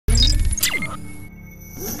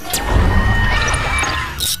Living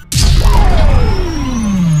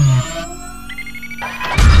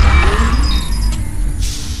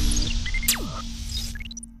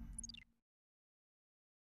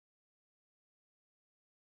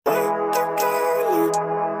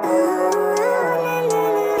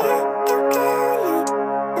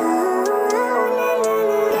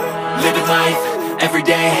life,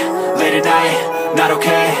 everyday, late at night, not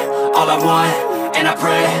okay. All I want, and I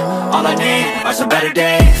pray, all I need are some better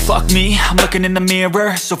days. Fuck me, I'm looking in the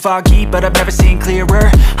mirror, so foggy, but I've never seen clearer.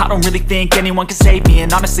 I don't really think anyone can save me,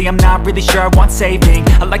 and honestly I'm not really sure I want saving.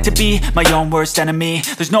 I like to be my own worst enemy.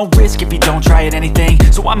 There's no risk if you don't try at anything,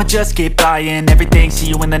 so I'ma just keep buying everything. See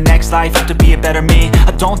you in the next life, have to be a better me.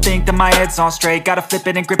 I don't think that my head's on straight, gotta flip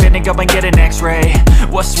it and grip it and go and get an x-ray.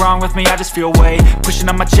 What's wrong with me? I just feel weight pushing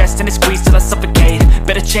on my chest and it squeezes till I suffocate.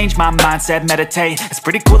 Better change my mindset, meditate. It's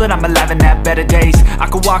pretty cool that I'm alive and have better days. I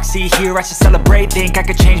could walk, see, hear, I should celebrate. Think I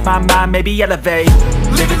could change my mind, maybe elevate.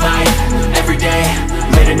 Living life, everyday,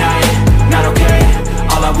 late at night, not okay.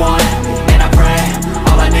 All I want, and I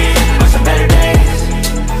pray, all I need are some better days.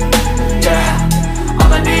 Yeah,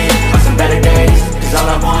 all I need are some better days. Cause all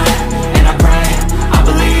I want, and I pray, I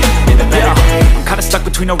believe in the better days. I'm kinda stuck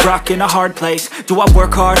between a rock and a hard place. Do I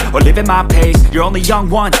work hard or live at my pace? You're only young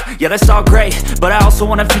once, yeah that's all great, but I also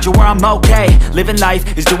want a future where I'm okay. Living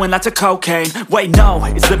life is doing lots of cocaine. Wait no,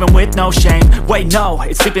 it's living with no shame. Wait no,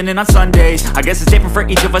 it's sleeping in on Sundays. I guess it's different for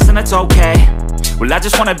each of us and that's okay. Well I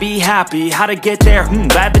just wanna be happy, how to get there?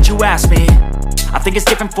 Glad that you asked me. I think it's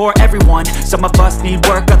different for everyone. Some of us need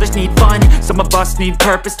work, others need fun. Some of us need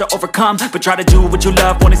purpose to overcome. But try to do what you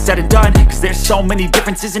love when it's said and done, cause there's so many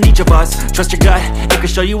differences in each of us. Trust your gut, it can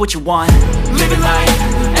show you what you want. Living life,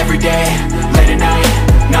 everyday, late at night,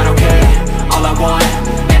 not okay. All I want,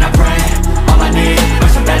 and I pray, all I need are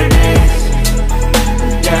some better days.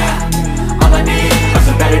 Yeah, all I need are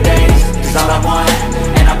some better days. Cause all I want,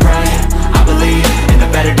 and I pray, I believe in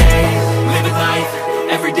the better days. Living life,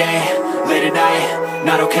 everyday, late at night,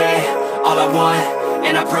 not okay. All I want,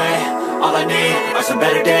 and I pray, all I need are some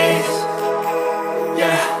better days.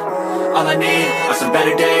 Yeah, all I need are some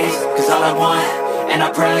better days. Cause all I want, and I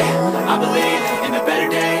pray, I believe in the better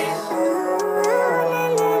days.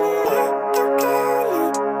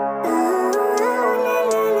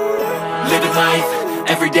 Living life,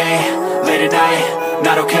 everyday, late at night,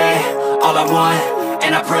 not okay. All I want,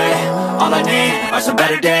 and I pray, all I need are some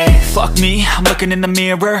better days. Fuck me, I'm looking in the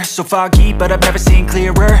mirror, so foggy, but I've never seen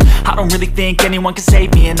clearer. I don't really think anyone can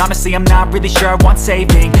save me, and honestly I'm not really sure I want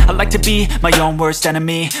saving. I like to be my own worst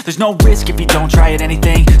enemy. There's no risk if you don't try at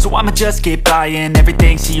anything, so I'ma just keep buying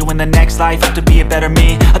everything. See you in the next life, have to be a better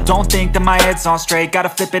me. I don't think that my head's on straight, gotta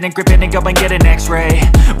flip it and grip it and go and get an x-ray.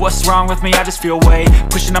 What's wrong with me? I just feel weight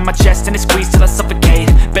pushing on my chest and it squeezes till I suffocate.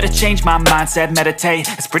 Better change my mindset, meditate.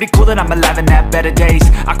 It's pretty cool that I'm alive and have better days.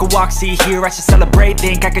 I could walk, see, hear, I should celebrate.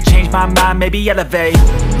 Think I could change my mind, maybe elevate.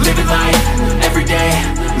 Living life, everyday,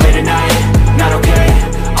 late at night, not okay.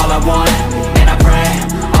 All I want, and I pray,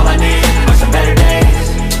 all I need are some better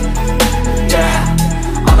days.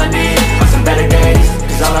 Yeah, all I need are some better days.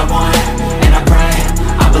 Cause all I want, and I pray,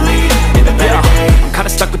 I believe in the better days. I'm kinda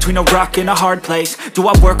stuck between a rock and a hard place. Do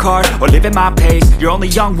I work hard or live at my pace? You're only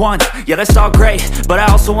young once, yeah that's all great, but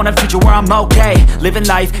I also want a future where I'm okay. Living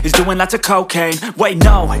life is doing lots of cocaine. Wait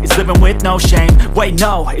no, it's living with no shame. Wait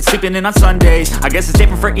no, it's sleeping in on Sundays. I guess it's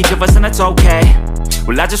different for each of us and that's okay.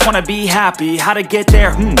 Well I just wanna be happy, how to get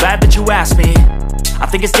there? Glad that you asked me. I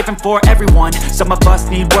think it's different for everyone. Some of us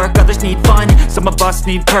need work, others need fun. Some of us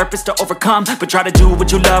need purpose to overcome. But try to do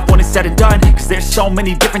what you love when it's said and done, cause there's so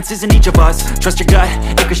many differences in each of us. Trust your gut,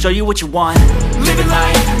 it can show you what you want. Living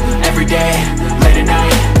life, everyday, late at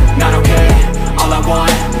night, not okay. All I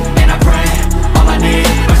want, and I pray, all I need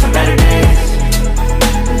are some better days.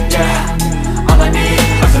 Yeah, all I need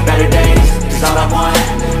are some better days. Cause all I want,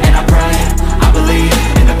 and I pray, I believe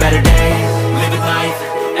in the better days. Living life,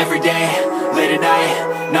 everyday, late at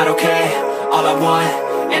night, not okay. All I want,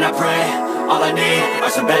 and I pray, all I need are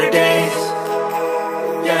some better days.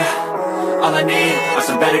 Yeah, all I need are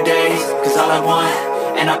some better days. Cause all I want,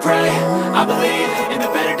 and I pray, I believe in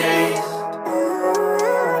the better days.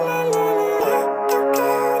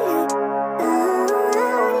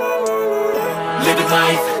 Living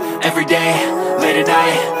life, everyday, late at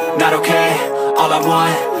night, not okay. All I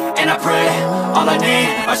want, and I pray, all I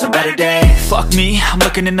need are some better days. Fuck me, I'm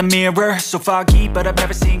looking in the mirror, so foggy, but I've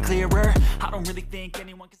never seen clearer. I don't really think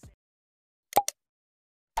anyone can